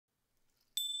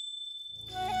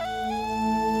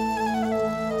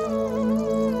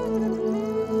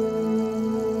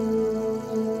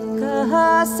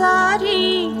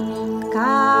सारी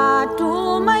काटु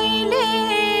मैले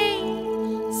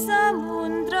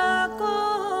समुद्रको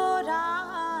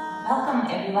Welcome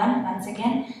everyone once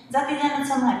again. जतिजना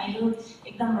छौं हामीहरु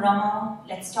एकदम रमाउ.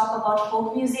 Let's talk about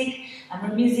folk music.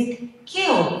 हाम्रो म्युजिक के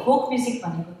हो? Folk music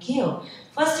भनेको के हो?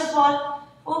 First of all,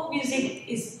 folk music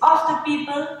is of the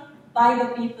people, by the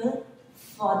people,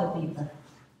 for the people.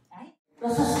 Right?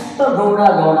 प्रशस्त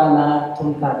गौडामा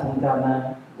थुम्कामा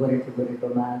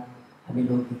गोरेटोमा हामी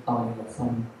लोकगीत पाउने गर्छौं।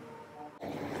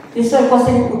 त्यसलाई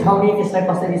कसरी उठाउने, त्यसलाई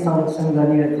कसरी संरक्षण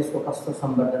गर्ने र त्यसको कस्तो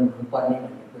सम्वर्धन हुनुपर्ने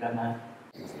भन्ने कुरामा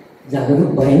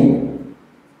जागरुक भए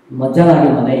मजा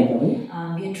लाग्यो मलाई पनि।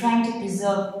 We are trying to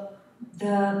preserve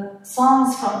the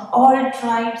songs from all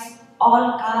tribes, all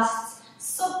castes,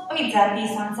 सबै जाति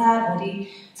संसारभरि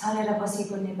छरेर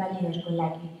बसेको नेपालीहरुको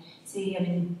लागि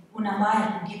चाहिँ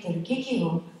पुनमाहरूको गीतहरु के हो,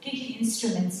 के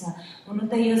इन्स्ट्रुमेन्ट्स छ। हुनु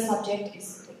त यो सब्जेक्ट इज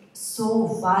so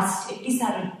vast, यति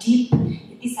सारो डीप,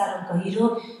 यति सारो गहिरो।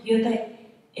 यो त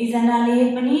एकजनाले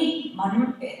पनि भनौं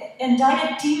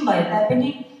एन्टायर टिम भए तापनि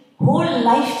होल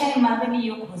लाइफ टाइममा पनि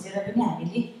यो खोजेर पनि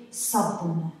हामीले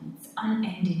सक्दैनौं।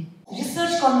 अनएन्डिङ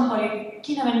रिसर्च गर्नु पर्यो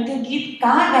किनभने त्यो गीत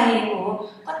कहाँ गाएको हो,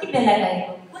 कति बेला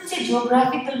गाएको, कुन चाहिँ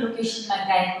जियोग्राफिकल लोकेसनमा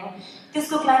गाएको,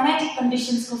 त्यसको क्लाइमेटिक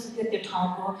कन्डिसन्स कस्तो थियो त्यो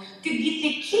ठाउँको, त्यो गीतले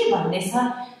के भन्दैछ,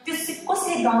 त्यो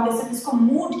कसरी गाउँदैछ, त्यसको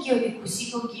मुड के हो, त्यो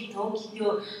खुसीको गीत हो कि त्यो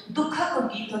दुःखको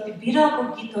गीत हो, त्यो बिरहको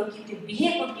गीत हो कि त्यो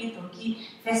बिहेको गीत हो कि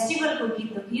फेस्टिभलको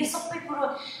गीत हो कि, यो सबै कुरो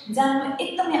जान्नु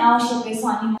एकदमै आवश्यक रहेछ।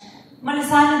 अनि मैले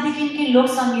सानोदेखिकै लोक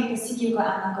संगीत सिकेको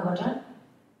आमाकोबाट।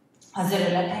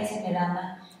 हजुरहरूलाई थाहै छ मेरो आमा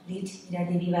लेट हिरा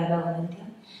देवी वाइबा हुनुहुन्थ्यो।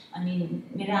 अनि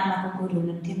मेरो आमाको गुरु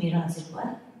हुनुहुन्थ्यो मेरो हजुरबुवा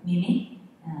मिमी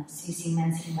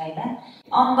श्री वाइबा।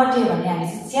 अम्बटे भन्ने हामी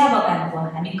चाहिँ चिया बगानको,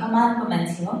 हामी कमानको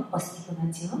मान्छे हो, बस्तीको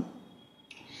मान्छे हो।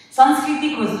 संस्कृति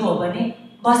खोज्नु हो भने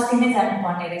बस्ती नै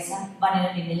जानुपर्ने रहेछ भनेर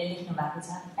मिमीले लेख्नु भएको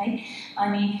छ है।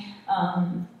 अनि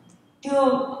त्यो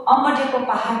अम्बटेको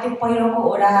पहाड, त्यो पहिरोको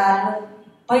ओह्रालो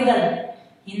पैदल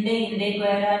हिँड्दै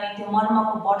गएर अनि त्यो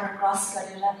मर्मको बर्डर क्रस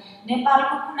गरेर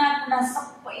नेपालको कुना कुना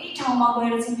सबै ठाउँमा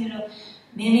गएर चाहिँ मेरो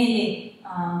मेमेले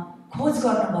खोज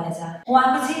गर्नु भएछ।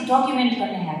 उहाँको चाहिँ डकुमेन्ट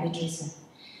गर्ने ह्याबिट रहेछ।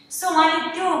 सो उहाँले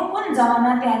त्यो कुन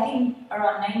जमाना त्यो I think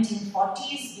around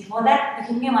 1940s before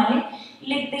द्याटदेखि नै उहाँले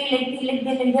लेख्दै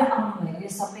आउनु भएको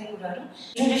यो सबै कुराहरू।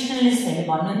 ट्रेडिसनलिस्टहरूले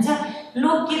भन्नुहुन्छ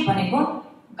लोकगीत भनेको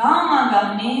गाउँमा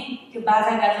गाउने त्यो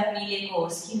बाजा गाजा मिलेको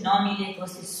होस् कि नमिलेको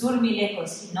होस्, त्यो सुर मिलेको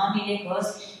होस् कि नमिलेको होस्,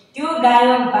 त्यो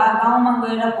गायो गाउँमा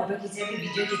गएर फोटो खिचेर त्यो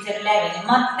भिडियो खिचेर ल्यायो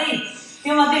भने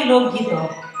त्यो मात्रै लोकगीत हो।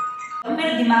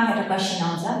 मेरो दिमागमा एउटा क्वेसन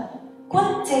आउँछ, कुन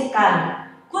चाहिँ काल,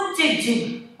 कुन चाहिँ जुग,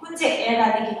 कुन चाहिँ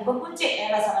एरादेखिको कुन चाहिँ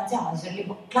एरासम्म चाहिँ हजुरले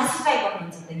क्लासिफाई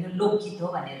गर्नुहुन्छ त यो लोकगीत हो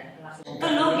भनेर। त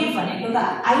लोकगीत भनेको त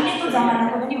अहिलेको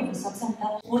जमानाको पनि हुनसक्छ नि त।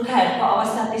 पुर्खाहरूको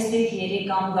अवस्था त्यस्तै थिए अरे,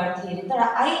 गाउँघर थिए अरे, तर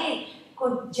अहिलेको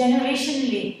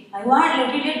जेनेरेसनले उहाँहरूले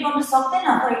रिलेट गर्नु सक्दैन।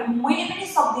 तर मैले पनि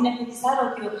सक्दिनँ त्यति साह्रो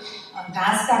त्यो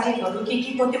घाँस काटेकोहरू के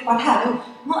को त्यो कथाहरू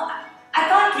म आई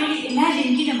कान्ट रियली इमेजिन,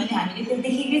 किनभने हामीले त्यो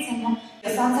देखेकै छैन।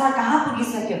 संसार कहाँ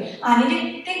पुगिसक्यो, हामीले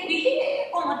त्यही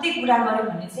उहिलेको मात्रै कुरा गऱ्यौँ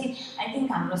भने चाहिँ आई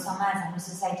थिङ्क हाम्रो समाज, हाम्रो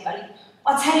सोसाइटी अलिक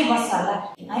पछाडि बस्छ होला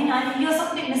होइन। अनि यो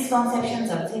सबै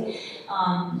मिसकन्सेप्सन्सहरू चाहिँ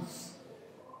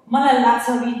मलाई लाग्छ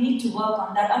we need to work on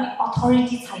that. अनि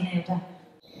अथोरिटी छैन एउटा,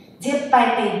 जे पाए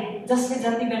त्यही, जसले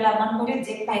जति बेला मन पर्यो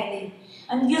जे पाए त्यही।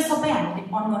 अनि यो सबै हामीले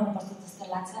बनाउनुपर्छ जस्तो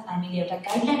लाग्छ। हामीले एउटा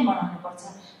गाइडलाइन बनाउनुपर्छ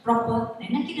प्रपर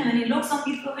होइन, किनभने लोक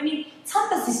सङ्गीतको पनि छ नि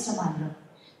त सिस्टम हाम्रो।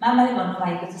 मामाले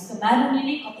भन्नुभएको जस्तो मारुनी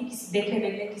नै कति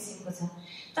बेग्लै किसिमको छ।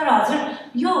 तर हजुर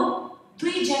यो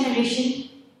 2 जेनेरेसन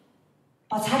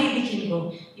पछाडिदेखिको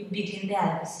यो बिग्रिँदै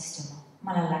आएको सिस्टम हो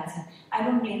मलाई लाग्छ। I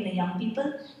don't blame the young people,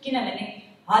 किनभने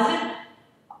हजुर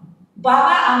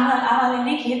बाबा आमाले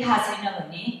नै के थाहा छैन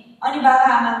भने, अनि बाबा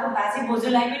आमाको बाजे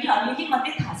बोजूलाई पनि अलिअलि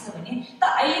मात्रै थाहा छ भने त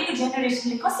अहिलेको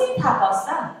जेनेरेसनले कसरी थाहा पाउँछ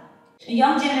त?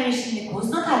 यङ जेनेरेसनले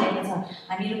खोज्न थालेको छ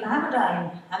हामीहरू कहाँबाट आयौँ,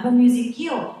 हाम्रो म्युजिक के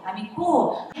हो, हामी को हो।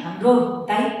 हाम्रो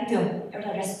दायित्व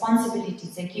एउटा रेस्पोन्सिबिलिटी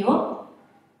चाहिँ के हो,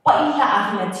 पहिला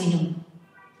आफूलाई चिनौँ,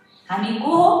 हामी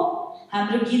को हो,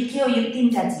 हाम्रो गीत के हो। यो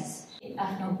 3टा चिज,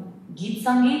 आफ्नो गीत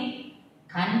सङ्गीत,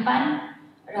 खानपान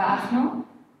र आफ्नो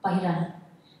पहिरन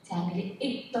चाहिँ हामीले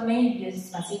एकदमै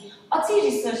यसमा चाहिँ अझै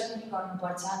रिसर्च पनि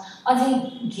गर्नुपर्छ, अझै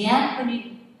ज्ञान पनि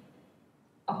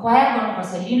अक्वायर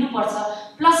गर्नुपर्छ, लिनुपर्छ,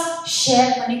 प्लस सेयर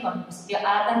पनि गर्नुपर्छ। त्यो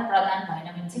आदान प्रदान भएन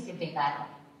भने चाहिँ त्यो बेकार हो।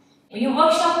 यो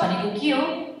वर्कसप भनेको के हो,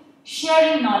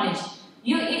 सेयरिङ नलेज।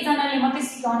 यो एकजनाले मात्रै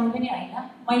सिकाउने पनि होइन,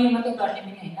 मैले मात्रै गर्ने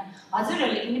पनि होइन।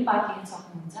 हजुरहरूले पनि पार्ट लिन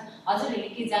सक्नुहुन्छ। हजुरहरूले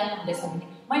के जान्नुहुँदैछ भने,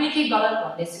 मैले के गलत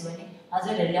भन्दैछु भने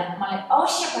हजुरहरूले मलाई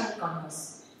अवश्य कमेन्ट गर्नुहोस्,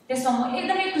 त्यसमा म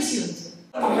एकदमै खुसी हुन्छु।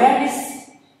 अवेरनेस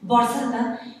बढ्छ नि त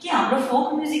कि हाम्रो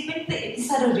फोक म्युजिक पनि त यति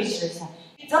साह्रो रिच रहेछ।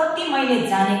 जति मैले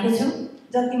जानेको छु,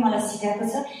 जति मलाई सिकाएको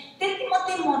छ त्यति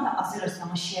मात्रै म त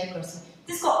हजुरहरूसँग सेयर गर्छु।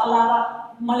 त्यसको अलावा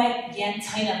मलाई ज्ञान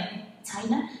छैन भने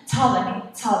छैन, छ भने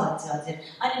छ भन्छ हजुर।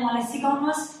 अनि मलाई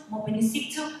सिकाउनुहोस्, म पनि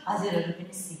सिक्छु, हजुरहरू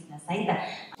पनि सिक्नुहोस् है त।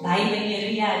 भाइ बहिनीहरू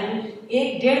यहाँहरू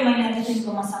 1-1.5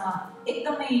 महिनादेखिको मसँग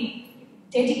एकदमै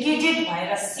डेडिकेटेड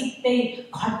भएर सिक्दै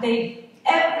खट्दै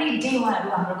एभ्री डे उहाँहरू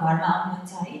हाम्रो घरमा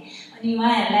आउनुहुन्छ है। अनि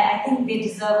उहाँहरूलाई I think they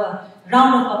deserve a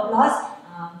round of अप्लज।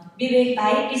 विवेक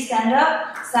भाइ प्लिज स्ट्यान्ड अप,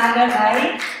 सागर भाइ,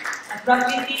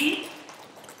 प्रकृति,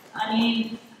 अनि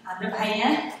हाम्रो भाइ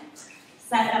यहाँ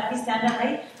सागर प्लिज स्ट्यान्ड अप है।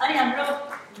 अनि हाम्रो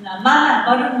मामा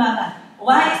बरुन मामा,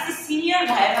 उहाँ यस्तो सिनियर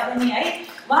भएर पनि है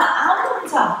उहाँ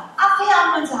आउनुहुन्छ, आफै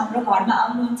आउनुहुन्छ, हाम्रो घरमा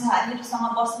आउनुहुन्छ, हामीहरूसँग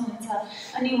बस्नुहुन्छ।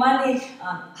 अनि उहाँले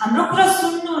हाम्रो कुरा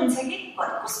सुन्नुहुन्छ कि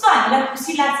कस्तो हामीलाई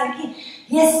खुसी लाग्छ कि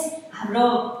यस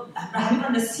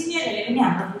हामीभन्दा सिनियरहरूले पनि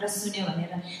हाम्रो कुरा सुन्यो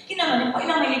भनेर। किनभने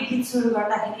पहिला मैले गीत सुरु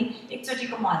गर्दाखेरि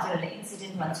एकचोटिको म हजुरहरूलाई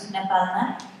इन्सिडेन्ट भन्छु। नेपालमा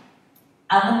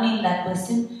I don't mean that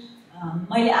person,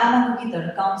 मैले आमाको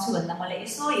गीतहरू गाउँछु भन्दा मलाई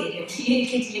यसो हेऱ्यो कि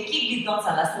केटीले के गीत गाउँछ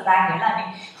होला जस्तो लाग्यो होला। अनि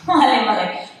उहाँले मलाई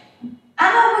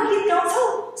आमाको गीत गाउँछौ,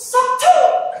 सक्छौ,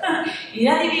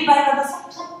 हिरा देवी बाहेक त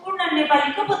सम्पूर्ण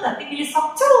नेपालीको पो त तिमीले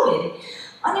सक्छौ हेरे।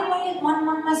 अनि मैले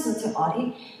मनमा सोचेँ अरे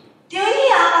त्यही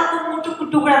आमाको मुटुको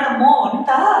टुक्रा त म हो नि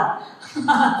त,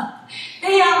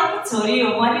 त्यही आमाको छोरी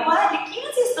हो। अनि उहाँले किन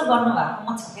चाहिँ यस्तो गर्नुभएको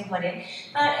म छक्कै परेँ।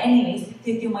 तर एनिवेज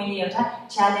त्यो मैले एउटा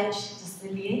च्यालेन्ज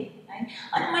जस्तो लिएँ है।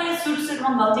 अनि मैले सुरुमा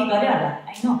गल्ती गरेँ होला,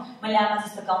 होइन मैले आमा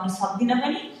जस्तो गाउन सक्दिनँ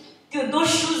पनि। दो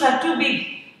सुज आर टु बिग।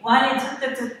 उहाँले जुन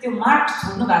त्यो मार्क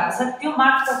छोड्नु भएको छ त्यो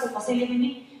मार्क त त्यो कसैले पनि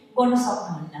गर्नु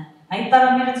सक्नुहुन्न है। तर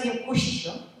मेरो चाहिँ यो कोसिस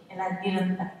हो, यसलाई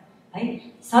निरन्तर है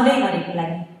सधैँभरिको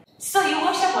लागि। सो यो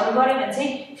वर्कसपहरू गऱ्यो भने चाहिँ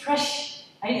फ्रेस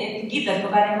है गीतहरूको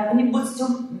बारेमा पनि बुझ्छौँ,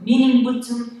 मिनिङ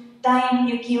बुझ्छौँ, टाइम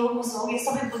यो के हो कसो हो यो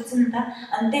सबै बुझ्छौँ नि त।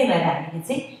 अनि त्यही भएर हामीले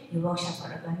चाहिँ यो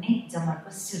वर्कसपहरू गर्ने जमर्को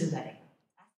सुरु गरेको।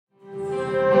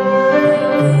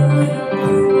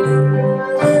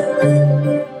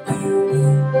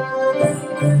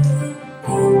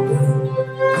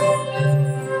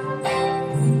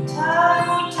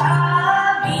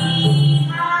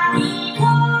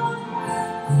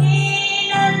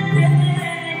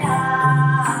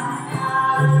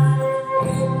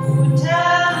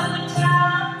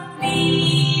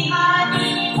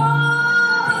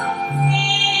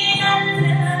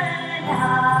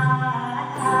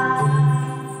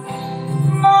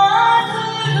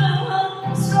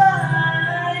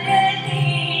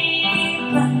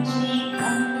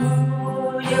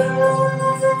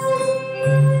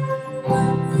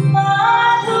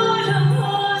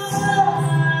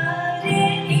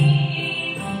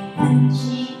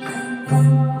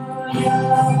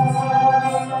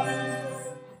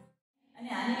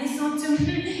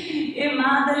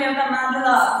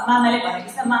 मामाले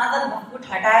भनेको छ मादल भक्कु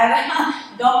ठटाएर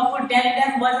डम्फु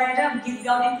ड्याम बजाएर गीत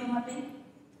गाउने त्यो मात्रै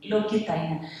लोकगीत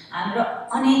होइन। हाम्रो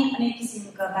अनेक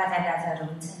किसिमका बाजागाजाहरू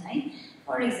हुन्छन् है।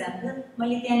 फर इक्जाम्पल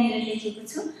मैले त्यहाँनिर लेखेको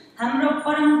छु हाम्रो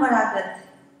परम्परागत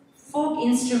फोक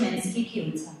इन्स्ट्रुमेन्ट्स के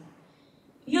हुन्छ।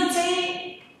 यो चाहिँ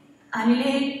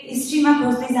हामीले हिस्ट्रीमा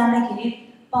खोज्दै जाँदाखेरि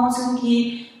पाउँछौँ कि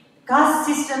कास्ट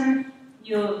सिस्टम,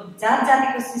 यो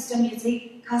जातिको सिस्टम, यो चाहिँ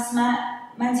खासमा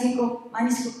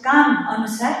मानिसको काम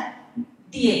अनुसार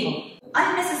दिएको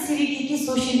अननेसेसरी के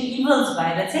सोसियल इभल्स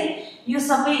भएर चाहिँ यो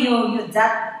सबै यो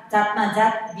जातमा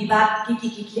जात विवाद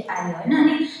के आयो होइन।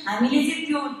 अनि हामीले चाहिँ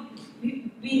त्यो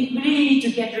really need to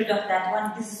get rid of that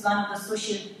one. This is one of the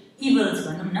social evils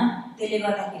भनौँ न। त्यसले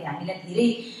गर्दाखेरि हामीलाई धेरै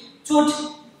चोट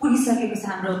पुगिसकेको छ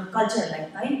हाम्रो कल्चरलाई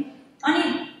है। अनि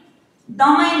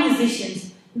दमाई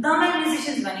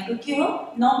म्युजिसियन्स भनेको के हो?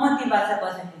 नौमती बाजा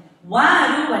बजाउने।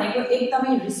 उहाँहरू भनेको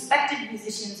एकदमै रिस्पेक्टेड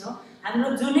म्युजिसियन्स हो। हाम्रो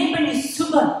जुनै पनि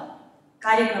शुभ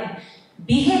कार्यक्रम,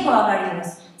 बिहेको अगाडि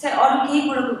होस् चाहे अरू केही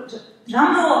कुरोको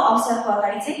राम्रो अवसरको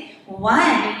अगाडि चाहिँ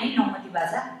उहाँहरूले नै नौमती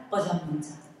बाजा बजाउनुहुन्छ।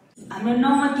 हाम्रो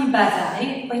नौमती बाजा है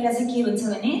पहिला चाहिँ के हुन्छ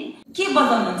भने के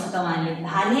बजाउनुहुन्छ त उहाँले?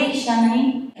 भाले, सनाई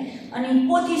अनि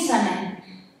पोथी सनाई,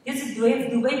 यो चाहिँ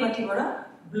दुवैपट्टिबाट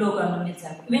ब्लो गर्नु मिल्छ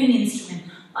विन्ड इन्स्ट्रुमेन्ट।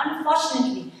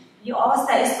 अनफर्चुनेटली यो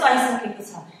अवस्था यस्तो आइसकेको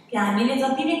छ कि हामीले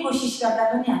जति नै कोसिस गर्दा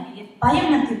पनि हामीले पायौँ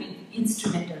न त्यो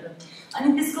इन्स्ट्रुमेन्टहरू। अनि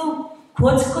त्यसको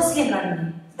खोज कसले गर्ने?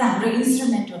 त हाम्रो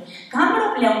इन्स्ट्रुमेन्ट हो,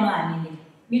 कहाँबाट ल्याउनु हामीले?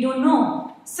 We don't know.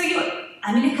 सो यो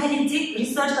हामीले खालि जे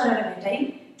रिसर्च गरेर भेटायौँ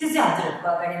त्यो चाहिँ हजुरहरूको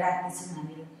अगाडि राख्दैछौँ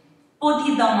हामीले।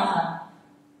 पोथी दमह,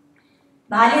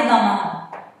 भाले दमह,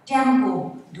 ट्याम्को,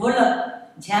 ढोलक,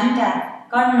 झ्याम्टा,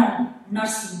 कर्नल,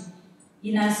 नर्सिङ,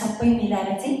 यिनीहरू सबै मिलाएर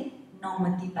चाहिँ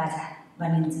नौमती बाजा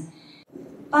भनिन्छ।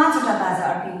 5वटा बाजा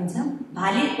अर्कै हुन्छ।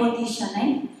 भाले पोती शनै,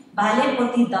 भाले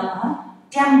पोती दमह,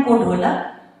 ट्याम्को ढोलक,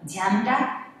 झ्याम्टा,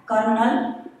 कर्नल,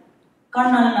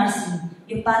 कर्नल नर्सिङ,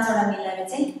 यो 5वटा मिलाएर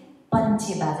चाहिँ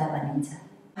पञ्चे बाजा भनिन्छ।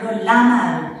 र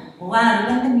लामाहरू उहाँहरू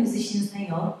पनि त म्युजिसियन्स नै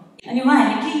हो। अनि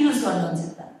उहाँहरूले के युज गर्नुहुन्छ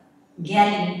त?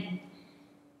 ग्यालिङ,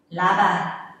 लाबा,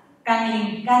 काङ्लिङ।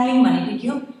 काङ्लिङ भनेको के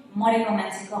हो? मरेको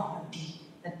मान्छेको हड्डी,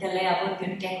 त्यसलाई अब त्यो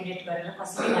डेकोरेट गरेर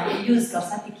कसरी उहाँले युज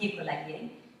गर्छ त्यो के को लागि है।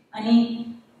 अनि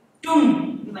टुङ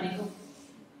यो भनेको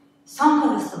शङ्ख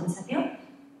जस्तो हुन्छ त्यो।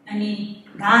 अनि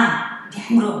घाम,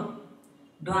 ढ्याङ्ग्रो,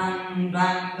 ड्वाङ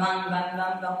ड्वाङ ड्वाङ ड्वाङ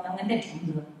ड्वाङ ड्वाङ ड्वाङ भन्दै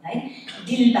ढ्याङ्ग्रो है।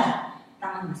 डिल्बा,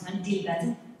 तामाङ भाषामा डिल्बा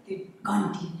चाहिँ त्यो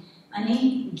घन्टी। अनि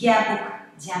ग्याबुक,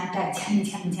 झ्याम्टा, झ्याम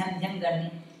झ्याम झ्याम झ्याम गर्ने।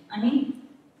 अनि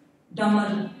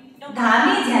डमरू,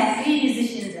 धामी झाँक्री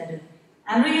म्युजिसियन्सहरू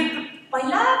हाम्रो यो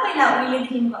पहिला पहिला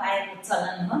उहिलेदेखिको आएको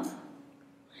चलन हो।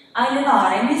 अहिले त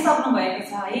हराइ नै सक्नु भएको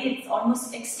छ है, इट्स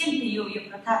अलमोस्ट एक्सटिन्क्ट यो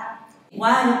प्रथा।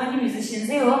 उहाँहरू पनि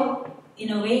म्युजिसियन्सै हो इन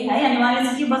अ वे है। अनि उहाँले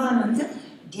चाहिँ के बजाउनुहुन्छ?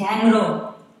 ढ्याङ्ग्रो,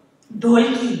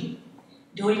 ढोल्की,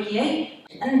 ढोल्की है।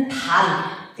 अनि थाल,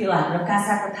 त्यो हाम्रो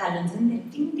काँसाको थाल हुन्छ नि,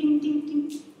 टिङ टिङ टिङ टिङ,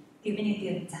 त्यो पनि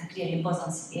त्यो झाँक्रीहरूले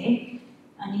बजाउँछ है।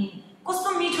 अनि कस्तो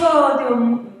मिठो त्यो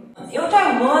एउटा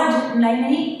वर्डलाई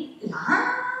नै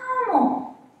लामो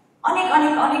अनेक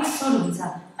अनेक अनेक सुर हुन्छ।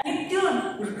 अनि त्यो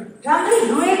राम्रै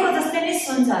रोएको जस्तै नै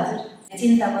सुन्छ हजुर।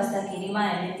 चिन्ता बस्दाखेरि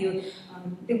उहाँहरूले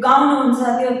त्यो गाउनुहुन्छ,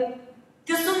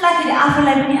 त्यो सुन्दाखेरि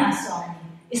आफूलाई पनि आँसु आउने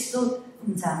यस्तो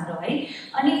हुन्छ हाम्रो है।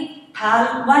 अनि थाल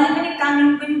उहाँले पनि काङ्लिङ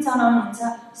पनि चलाउनुहुन्छ,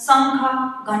 शङ्ख,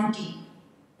 घन्टी,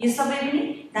 यो सबै पनि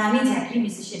धामी झाँक्री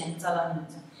म्युजिसियनहरू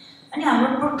चलाउनुहुन्छ। अनि हाम्रो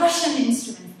पर्कसन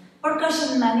इन्स्ट्रुमेन्ट,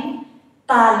 पर्कसनमा नै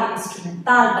ताल इन्स्ट्रुमेन्ट,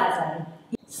 ताल बाजाहरू।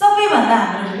 सबैभन्दा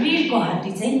हाम्रो रीढको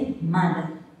हड्डी चाहिँ मादल,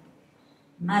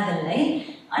 मादल है।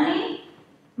 अनि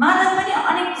मादल पनि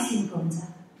अनेक किसिमको हुन्छ।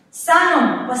 सानो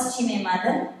पश्चिमे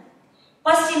मादल,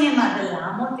 पश्चिमे मादल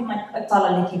लामो, त्यो मैले तल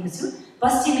लेखेको छु।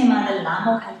 पश्चिमे मादल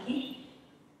लामो खालके।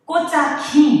 कोचा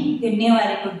खी, त्यो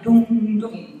नेवारीको डुङ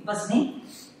डुङ बज्ने।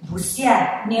 भुसिया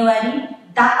नेवारी,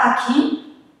 दापा खी,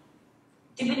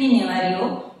 त्यो पनि नेवारी हो।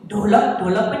 ढोलक,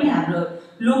 ढोलक पनि हाम्रो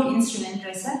लोक इन्स्ट्रुमेन्ट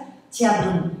रहेछ।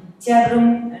 च्याब्रुङ, च्याब्रुङ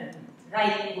राई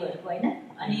लिम्बूहरूको होइन।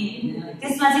 अनि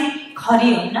त्यसमा चाहिँ खरी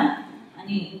हुन्न,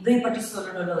 अनि दुईपट्टि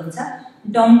सोलो डोलो हुन्छ।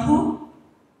 डम्फु,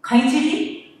 खैँचडी,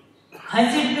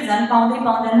 खैँचडी त झन् पाउँदै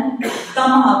पाउँदैन,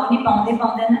 दमह पनि पाउँदै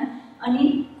पाउँदैन। अनि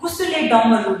कुसुले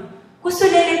डमरू,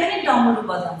 कुसुलेले पनि डमरू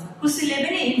बजाउँछ। कुसुले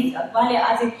पनि उहाँले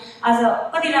आज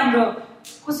कति राम्रो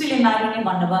कुसुले मारुने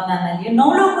भन्नुभयो मामाले। यो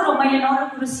नौलो कुरो, मैले नौलो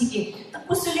कुरो सिकेँ। त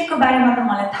कुसुलेको बारेमा त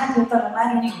मलाई थाहा थियो, तर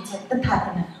मारुने हुन्छ त थाहा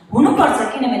थिएन। हुनुपर्छ,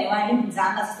 किनभने उहाँले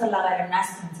जामा जस्तो लगाएर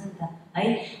नाच्नुहुन्छ नि त है।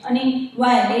 अनि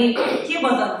उहाँहरूले के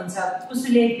बजाउनुहुन्छ?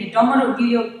 कुसुले डमरू,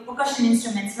 यो पर्कसन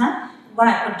इन्स्ट्रुमेन्ट्समा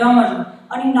उहाँहरूको डमरू।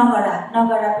 अनि नगरा,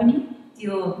 नगरा पनि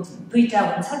त्यो दुईटा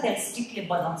हुन्छ, त्यो स्टिकले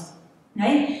बजाउँछ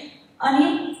है। अनि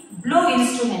ब्लो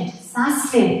इन्स्ट्रुमेन्ट,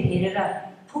 सासले फेरेर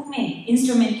फुक्ने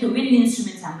इन्स्ट्रुमेन्ट थियो। विन्ड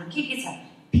इन्स्ट्रुमेन्ट्स हाम्रो के छ?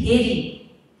 फेरी,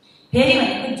 फेरी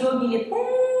भनेको जोगीले पु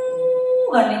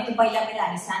गर्ने। त्यो पहिला पहिला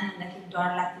हामी सानो हुँदाखेरि डर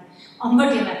लाग्थ्यो।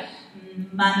 अङ्गटेमा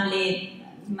मामले,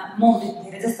 म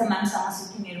धेरै जस्तो मामसँग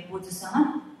सुन्थेँ मेरो बोजूसँग।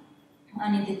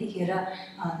 अनि त्यतिखेर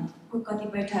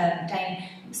कतिपय टाइम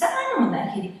सानो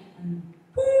हुँदाखेरि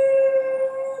पु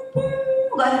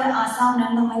पु गरेर साउन्ड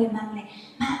आउँदा मैले मामले,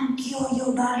 माम के हो यो,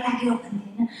 डर लाग्यो भन्थे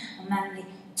होइन। मामले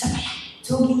चपला,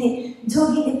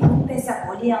 जोगीले फुक्दैछ,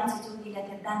 भोलि आउँछ जोगीलाई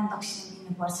त्यहाँ दान दक्षिणा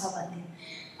दिनुपर्छ भन्थ्यो।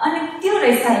 अनि त्यो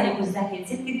रहेछ अहिले बुझ्दाखेरि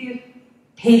चाहिँ त्यो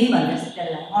फेरि भन्दोरहेछ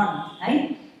त्यसलाई, हर्न है।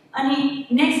 अनि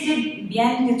नेक्स्ट डे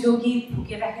बिहान त्यो जोगी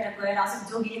फुकेर राखेर गएर आउँछ।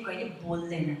 जोगीले कहिले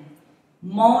बोल्दैन,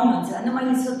 मौन हुन्छ। अनि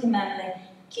मैले सोध्थेँ म्यामलाई,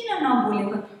 किन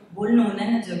नबोलेको? बोल्नु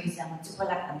हुँदैन जोगीसँग, चुप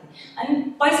लाग भन्थेँ। अनि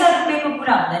पैसा रुपियाँको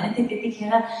कुरा हुँदैन थियो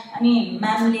त्यतिखेर। अनि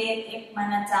म्यामले 1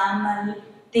 माना चामल,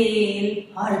 तेल,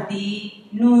 हर्दी,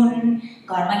 नुन,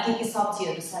 घरमा के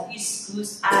सब्जीहरू छ, इस्कुस,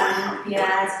 आलु,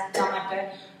 प्याज, टमाटर,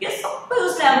 यो सबै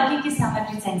उसलाई अब के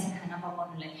सामग्री चाहिन्छ खाना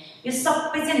पकाउनुलाई, यो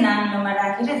सबै चाहिँ नाङ्लोमा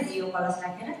राखेर, दियो कलश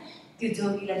राखेर त्यो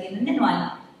जोगीलाई दिनुहुन्थ्यो। उहाँले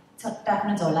छट्ट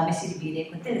आफ्नो झोलामा यसरी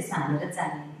भिरेको थियो, त्यसमा हालेर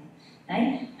जाने है।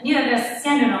 अनि यो एउटा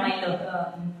सानो रमाइलो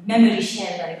मेमोरी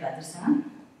सेयर गरेको हजुरसँग।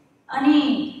 अनि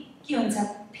के हुन्छ?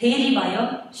 फेरि भयो,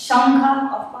 शङ्ख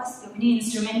अफकोर्स त्यो पनि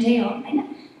इन्स्ट्रुमेन्टै हो होइन।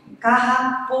 काहा,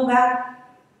 पोगा,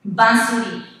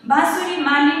 बाँसुरी, बाँसुरी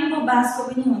मालिनको बाँसको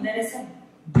पनि हुँदो रहेछ,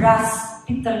 ब्रास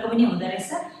पित्तलको पनि हुँदो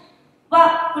रहेछ, वा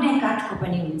कुनै काठको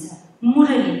पनि हुन्छ।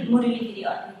 मुरली, मुरली फेरि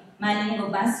अर्कै मालिनको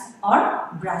बाँस अर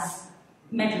ब्रास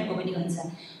मेटलको पनि हुन्छ।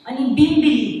 अनि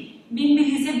बिम्बिली,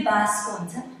 बिम्बिली चाहिँ बाँसको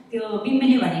हुन्छ। त्यो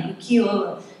बिम्बिली भनेको के हो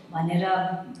भनेर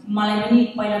मलाई पनि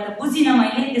पहिला त बुझिनँ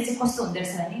मैले, त्यो चाहिँ कस्तो हुँदो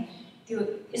रहेछ भने त्यो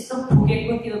यस्तो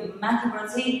फुकेको त्यो माथिबाट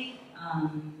चाहिँ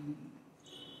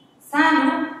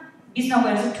सानो बिचमा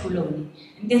गएर चाहिँ ठुलो हुने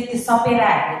अनि त्यो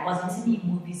सपेराहरूले बजाउँछ नि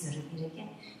मुभिजहरूतिर क्या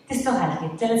त्यस्तो खालको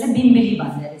त्यसलाई चाहिँ बिम्बेली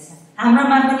भन्दो रहेछ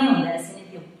हाम्रोमा पनि हुँदो रहेछ नि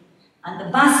त्यो अन्त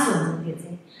बाँसको हुन्छ त्यो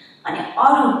चाहिँ अनि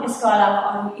अरू यसको अलावा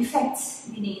अरू इफेक्ट्स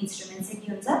दिने इन्स्ट्रुमेन्ट चाहिँ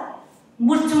के हुन्छ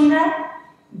मुर्चुङ्गा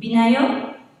बिनायो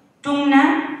टुङ्ना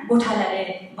गोठालाले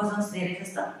बजाउँछ धेरै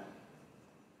जस्तो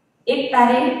एक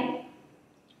तारे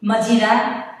मजिरा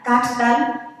काठताल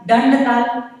दण्डताल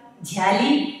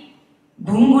झ्याली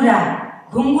घुङ्गुरा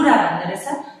भन्दो रहेछ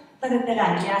तर त्यसलाई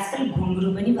हामीले आजकल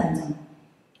घुङ्गुरु पनि भन्छौँ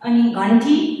अनि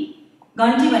घन्टी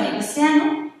भनेको सानो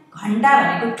घन्टा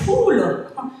भनेको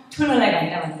ठुलोलाई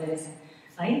घन्टा भन्दो रहेछ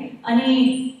है अनि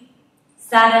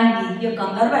सारङ्गी यो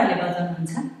गन्धर्वहरूले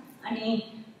बजाउनुहुन्छ अनि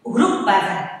हुरुक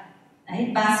बाजा है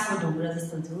बाँसको ढुङ्ग्रो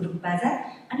जस्तो हुन्छ हुरुक बाजा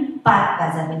अनि पात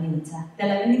बाजा पनि हुन्छ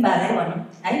त्यसलाई पनि बाजै भनौँ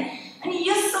है अनि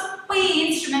यो सबै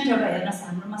इन्स्ट्रुमेन्टहरू हेर्नुहोस्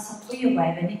हाम्रोमा सबै यो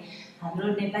भयो भने हाम्रो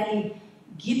नेपाली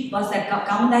गीत बस्दा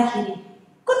गाउँदाखेरि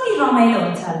कति रमाइलो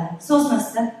हुन्छ होला सोच्नुहोस्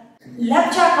त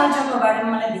लेप्चा कल्चरको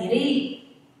बारेमा मलाई धेरै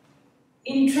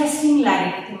इन्ट्रेस्टिङ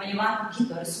लागेको थियो मैले उहाँको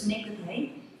गीतहरू सुनेको थिएँ है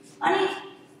अनि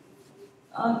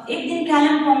एक दिन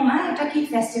कालिम्पोङमा एउटा गीत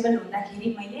फेस्टिभल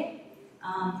हुँदाखेरि मैले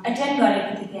एटेन्ड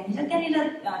गरेको थिएँ त्यहाँनिर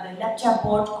लेप्चा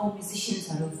बोर्डको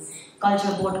म्युजिसियन्सहरू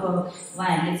कल्चर बोर्डको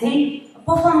उहाँहरूले चाहिँ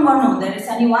पर्फर्म गर्नु हुँदो रहेछ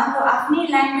अनि उहाँको आफ्नै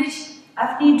ल्याङ्ग्वेज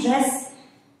आफ्नै ड्रेस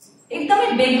एकदमै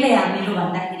बेग्लै हामीहरू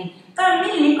भन्दाखेरि तर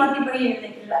मिल्ने कतिपय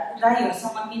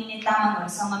राईहरूसँग मिल्ने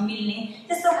तामाङहरूसँग मिल्ने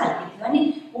त्यस्तो खालको थियो अनि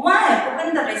उहाँहरूको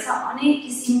पनि त रहेछ अनेक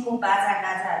किसिमको बाजा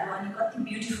गाजाहरू अनि कति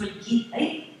ब्युटिफुल गीत है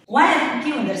उहाँहरूको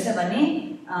के हुँदो रहेछ भने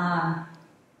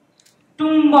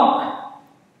टुम्बक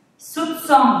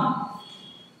सुत्सङ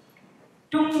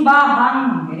टुम्बाहाङ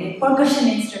अरे पर्कसन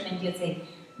इन्स्ट्रुमेन्ट यो चाहिँ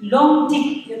लङ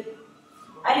टिक यो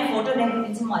अहिले फोटो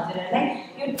देखाइदिन्छु म हजुरहरूलाई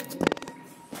यो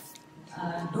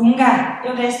ढुङ्गा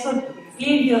एउटा यस्तो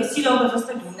प्लेन त्यो सिलोको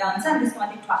जस्तो ढुङ्गा हुन्छ अनि त्यसको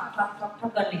माथि ठक ठक ठक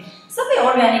ठक गर्ने सबै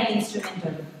अर्ग्यानिक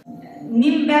इन्स्ट्रुमेन्टहरू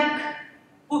निम्ब्याक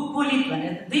पुलित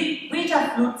भनेर दुईवटा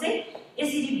फ्लुट चाहिँ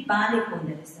यसरी बाँधेको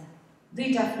हुँदो रहेछ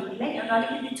दुईवटा फ्लुटलाई एउटा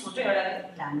अलिकति छोटो एउटा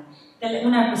लामो त्यसलाई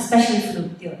उनीहरूको स्पेसल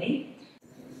फ्लुट थियो है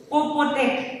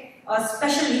पोटेक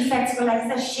स्पेसल इफेक्ट्सको लागि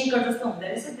चाहिँ सेकर जस्तो हुँदो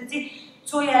रहेछ त्यो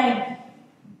चाहिँ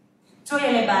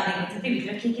चोयाले बाँधेको थियो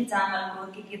त्योभित्र के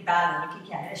चामलको के दालहरू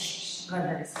के हालेर गर्दो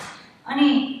रहेछ अनि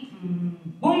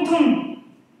बुङथुङ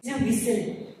जो विसल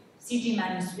सिटी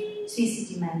मार्नु स्वी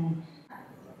सिटी मार्नु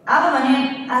अब भने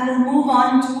I will move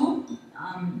on to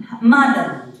मादल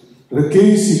र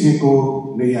केही सिकेको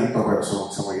नै यहाँ तपाईँहरूको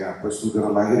समक्षमा यहाँ प्रस्तुत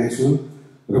गर्न लागिरहेको छु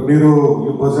र मेरो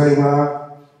यो बजाइमा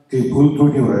केही भुल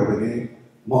त्रुटि भयो भने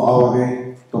म अब नै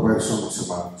तपाईँहरू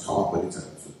समक्षमा क्षमा पनि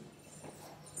चाहन्छु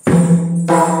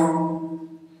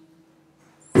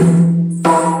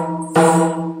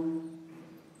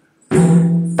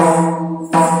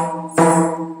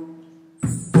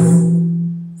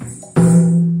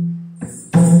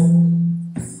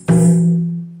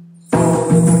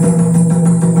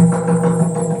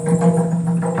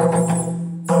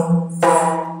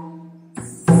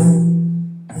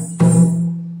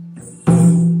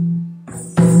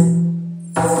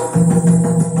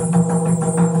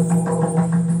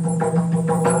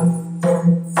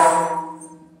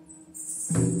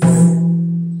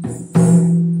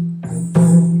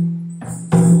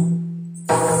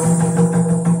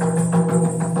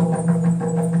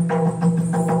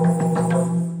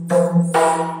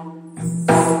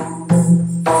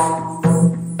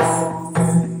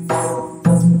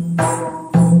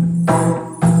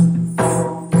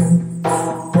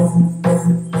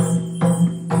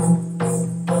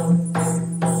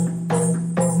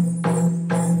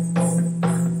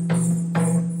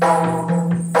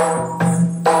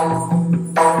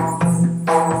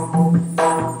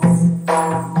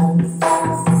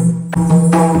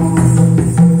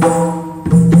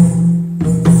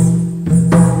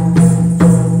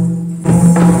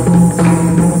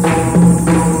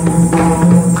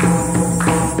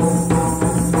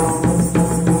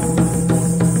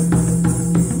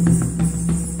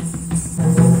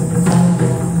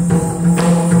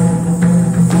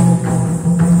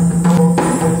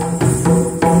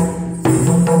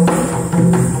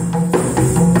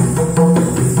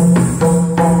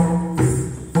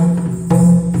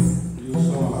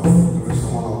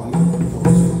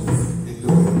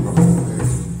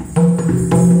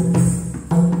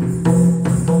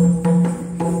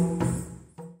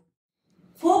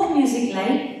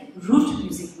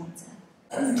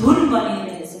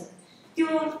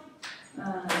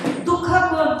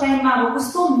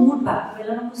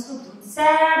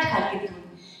स्याड खालको धुन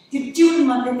त्यो ट्युन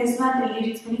मात्रै त्यसमा त्यो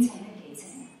लिरिक्स पनि छैन के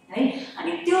है।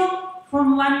 अनि त्यो फ्रम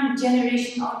वान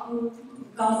जेनेरेसन अर्को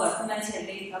गाउँघरको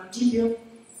मान्छेहरूले अब टिप्यो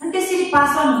अनि त्यसरी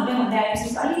पास अन हुँदै हुँदै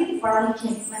आएपछि अलिकति पढालेखा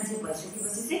मान्छे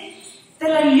भइसकेपछि चाहिँ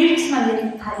त्यसलाई लिरिक्समा लेख्न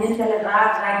थाल्यो, त्यसलाई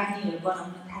राग रागिनीहरू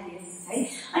बनाउन थाल्यो है।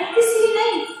 अनि त्यसरी नै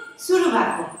सुरु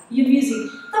भएको यो म्युजिक।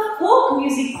 त फोक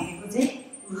म्युजिक भनेको चाहिँ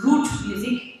रुट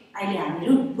म्युजिक अहिले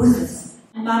हामीहरू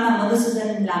बुझ्दैछौँ। मामा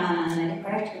मधुसूदन लामा मामाले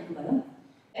करेक्ट गर्नुभयो।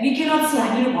 वी क्यानट से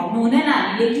हामीहरू भन्नु हुँदैन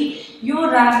हामीले कि यो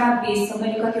रागमा बेस छ।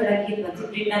 मैले कतिवटा गीत भन्छु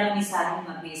वृन्दावनी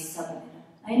सारङमा बेस छ भनेर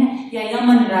होइन, या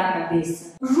यमन रागमा बेस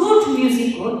छ। रुट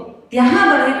म्युजिक हो,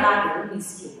 त्यहाँबाटै रागहरू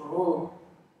निस्किएको हो।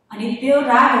 अनि त्यो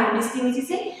रागहरू निस्किएपछि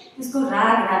चाहिँ त्यसको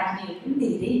राग रागिनीहरू पनि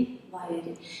धेरै भयो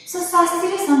अरे। सो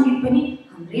शास्त्रीय सङ्गीत पनि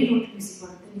हाम्रै रुट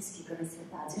म्युजिकबाट त निस्केको रहेछ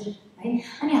त हजुर है।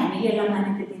 अनि हामीले यसलाई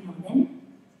मान्यता दिनु हुँदैन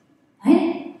है।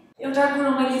 एउटा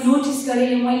कुरो मैले नोटिस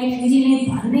गरेँ, मैले फेरि नै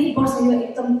भन्नै पर्छ, यो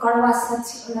एकदम कडवा सच,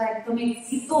 एउटा एकदमै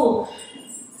तितो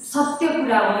सत्य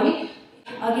कुरा हो है।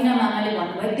 अघि नै मामाले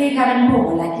भन्नुभयो त्यही कारण पो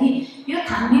होला कि यो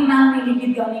थाम्ने माग्नेले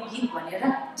गीत गाउने गीत भनेर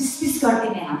डिसमिस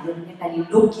गरिदिने हाम्रो नेपाली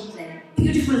लोकगीतलाई,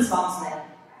 ब्युटिफुल सङ्ग्सलाई।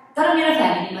 तर मेरो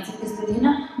फ्यामिलीमा चाहिँ त्यस्तो थिएन।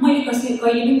 मैले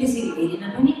कहिले पनि त्यसरी हेरिनँ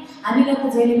पनि। हामीलाई त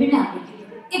जहिले पनि हाम्रो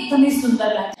गीतहरू एकदमै सुन्दर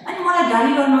लाग्छ। अनि मलाई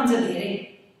गाली गर्नुहुन्छ धेरै,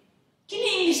 किन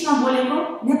इङ्ग्लिसमा बोलेको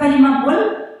नेपालीमा बोल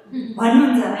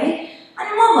भन्नुहुन्छ है।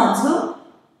 अनि म भन्छु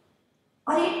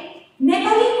अरे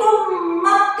नेपालीको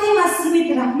मात्रैमा सीमित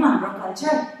राख्नु हाम्रो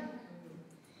कल्चर,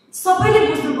 सबैले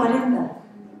बुझ्नु पर्यो नि त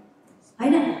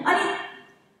होइन। अनि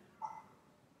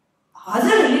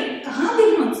हजुरहरूले कहाँ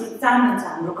देख्नुहुन्छ चाहनुहुन्छ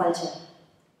हाम्रो कल्चर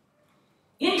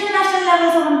इन्टरनेसनल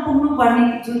लेभलसम्म पुग्नु पर्ने,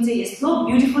 जुन चाहिँ यस्तो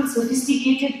ब्युटिफुल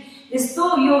सोफिस्टिकेटेड, यस्तो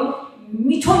यो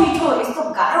मिठो मिठो यस्तो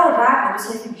गाह्रो रागहरू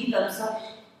छ, यस्तो गीतहरू छ,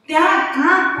 त्यहाँ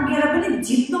कहाँ पुगेर पनि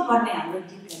जित्नु पर्ने हाम्रो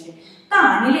गीतहरूले। त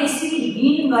हामीले यसरी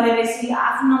हिँड गरेर यसरी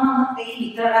आफ्नोमा मात्रै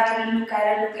भित्र राखेर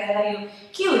लुकाएर यो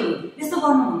के हो, यो त्यस्तो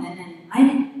गर्नु हुँदैन होइन।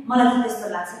 मलाई चाहिँ त्यस्तो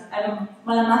लाग्छ। अब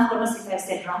मलाई माफ गर्नुहोस् इफ आई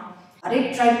सेड रङ। हरेक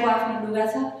ट्राइबको आफ्नो लुगा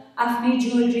छ, आफ्नै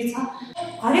ज्वेलरी छ,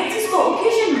 हरेक चिजको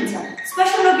ओकेजन हुन्छ।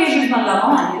 स्पेसल ओकेजनमा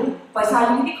लगाउँ हामीहरू, पैसा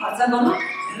अलिकति खर्च गर्नु,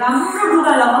 राम्रो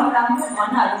लुगा लगाउँ, राम्रो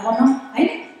गहनाहरू बनाउँ होइन।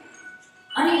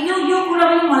 अनि यो कुरा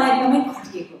पनि मलाई एकदमै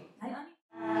खट्किएको है।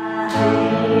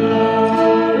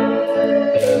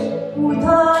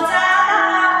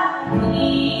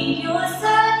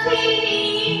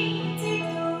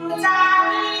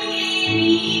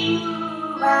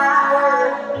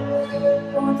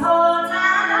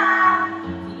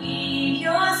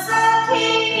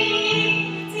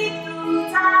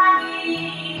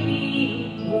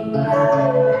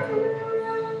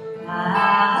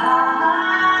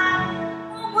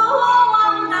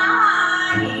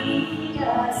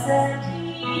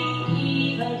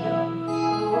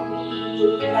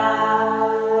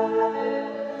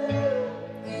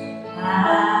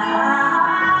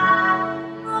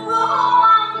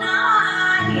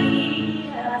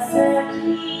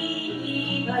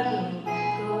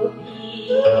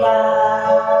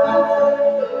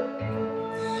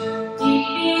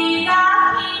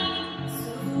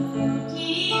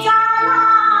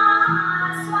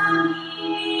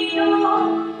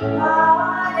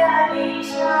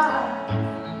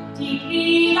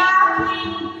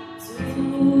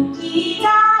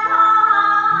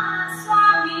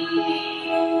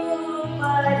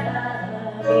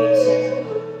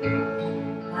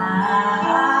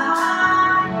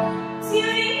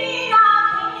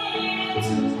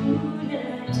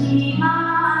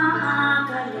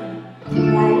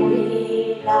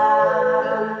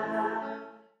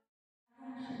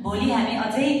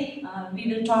 We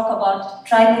will talk about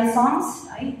tribal songs,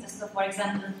 right? Just for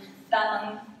example,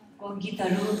 Tamang को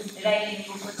गीतहरू,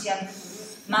 राईलिङको कोचियाहरू,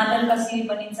 मादल कसरी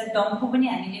बनिन्छ, डम्फु पनि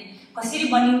हामीले कसरी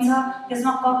बनिन्छ,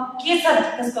 त्यसमा के छ,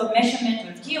 त्यसको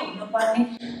मेजरमेन्टहरू के हुनुपर्ने।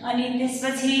 अनि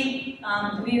त्यसपछि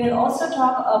we will also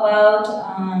talk about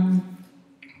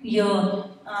यो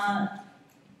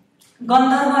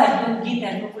गन्धर्वहरूको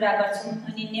गीतहरूको कुरा गर्छौँ,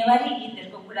 अनि नेवारी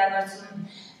गीतहरूको कुरा गर्छौँ।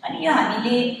 अनि यो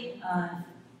हामीले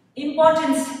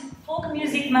इम्पोर्टेन्स फोक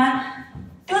म्युजिकमा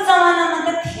त्यो जमानामा त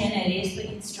थिएन अरे यस्तो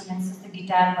इन्स्ट्रुमेन्ट्स, जस्तो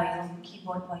गिटार भयो,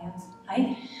 किबोर्ड भयो है।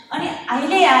 अनि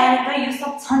अहिले आएर त यो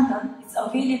सब छ नि त, it's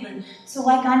available, so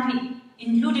why can't be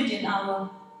included in our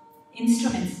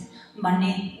instruments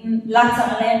भन्ने लाग्छ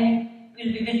मलाई। We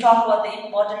will talk about the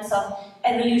importance of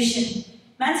evolution.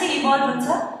 मान्छे इभल्भ हुन्छ,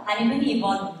 हामी पनि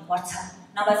इभल्भ हुनुपर्छ,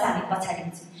 नभए चाहिँ हामी पछाडि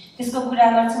हुन्छौँ। त्यसको कुरा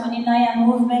गर्छौँ। अनि नयाँ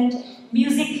movement,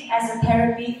 music as a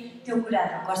therapy, त्यो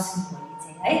कुराहरू गर्छौँ भोलि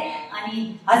चाहिँ है। अनि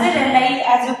हजुरहरूलाई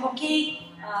आजको केही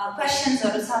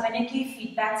क्वेसन्सहरू छ भने, केही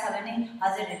फिडब्याक छ भने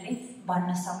हजुरहरूले भन्न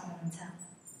सक्नुहुन्छ।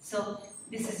 So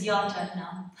this is your turn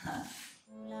now.